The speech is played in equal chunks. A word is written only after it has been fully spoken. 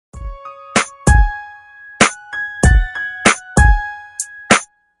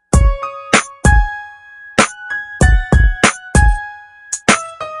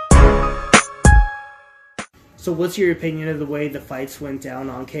So what's your opinion of the way the fights went down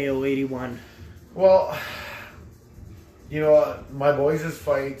on KO 81? Well, you know, my boys'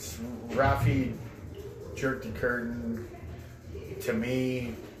 fights, Rafi jerked the curtain. To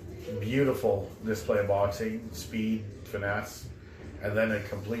me, beautiful display of boxing, speed, finesse, and then a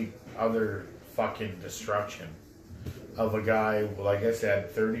complete other fucking destruction of a guy, like I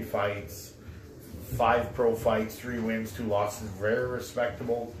said, 30 fights, 5 pro fights, 3 wins, 2 losses, very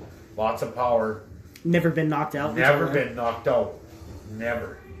respectable, lots of power. Never been knocked out? Never been knocked out.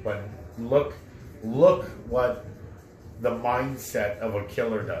 Never. But look what the mindset of a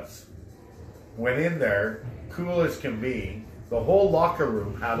killer does. Went in there, cool as can be, the whole locker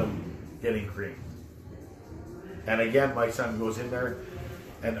room had him getting creamed. And again, my son goes in there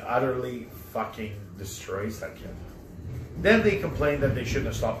and utterly fucking destroys that kid. Then they complain that they shouldn't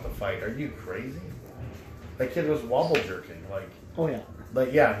have stopped the fight. Are you crazy? That kid was wobble jerking. Oh, yeah.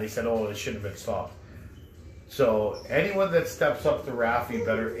 Like, yeah, they said, oh, it shouldn't have been stopped. So anyone that steps up to Rafi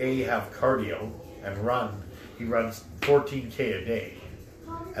better A, have cardio and run. He runs 14K a day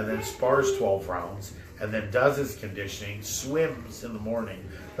and then spars 12 rounds and then does his conditioning, swims in the morning.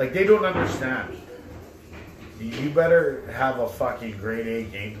 Like, they don't understand. You better have a fucking grade A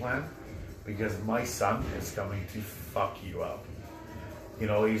game plan because my son is coming to fuck you up. You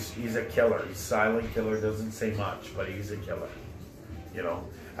know, he's a killer. He's a silent killer, doesn't say much, but he's a killer. You know.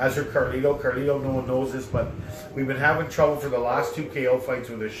 As for Carlietto, no one knows this, but we've been having trouble for the last 2 KO fights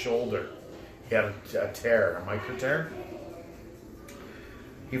with his shoulder. He had a tear, a micro tear.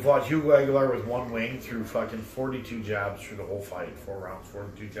 He fought Hugo Aguilar with one wing through fucking 42 jabs through the whole fight. 4 rounds,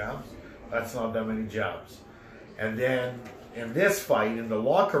 42 jabs. That's not that many jabs. And then in this fight, in the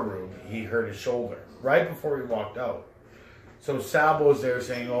locker room, he hurt his shoulder right before he walked out. So Sabo's there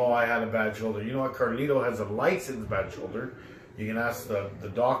saying, oh, I had a bad shoulder. You know what? Carlietto has a licensed bad shoulder. You can ask the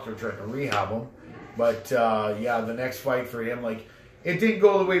doctor trying to rehab him. But, yeah, the next fight for him, like, it didn't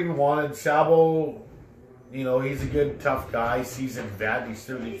go the way we wanted. Sabo, you know, he's a good, tough guy, seasoned vet. He's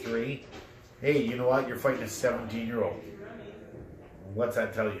 33. Hey, you know what? You're fighting a 17-year-old. What's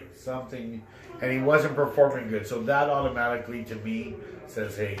that tell you? Something. And he wasn't performing good. So that automatically, to me,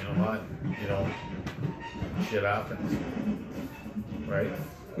 says, hey, you know what? You know, shit happens. Right?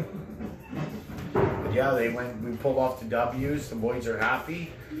 But yeah, we pulled off the W's. The boys are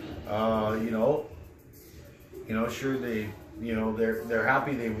happy. Sure, they're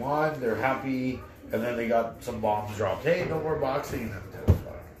happy they won. They're happy. And then they got some bombs dropped. Hey, no more boxing.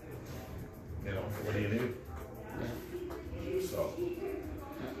 You know, what do you do? So.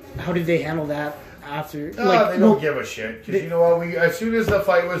 How did they handle that after? They don't give a shit. Because you know what? As soon as the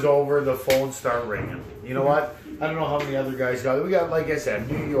fight was over, the phones start ringing. You know what? I don't know how many other guys got it. We got, like I said,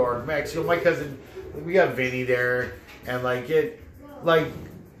 New York, Mexico. My cousin, we got Vinny there. And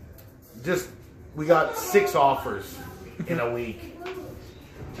we got 6 offers in a week.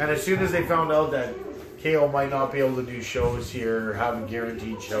 And as soon as they found out that KO might not be able to do shows here, have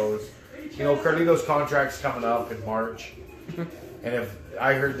guaranteed shows, you know, Carlietto's contract's coming up in March. And if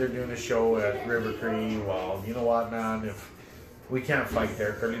I heard they're doing a show at River Cree, well, you know what, man? If we can't fight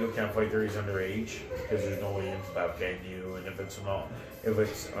there, Carlietto can't fight there. He's underage because there's no way into that venue. And if it's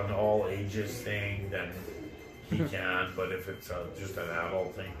an all ages thing, then he can. But if it's just an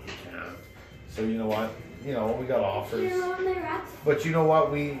adult thing, he can't. So you know what? You know, we got offers. But you know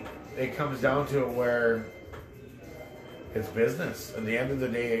what? It comes down to it where it's business. At the end of the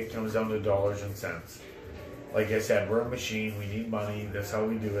day, it comes down to dollars and cents. Like I said, we're a machine. We need money. That's how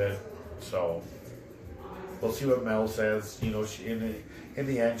we do it. So we'll see what Mel says. You know, in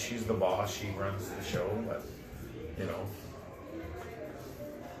the end, she's the boss. She runs the show. But, you know,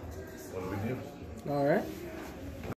 what do we do? All right.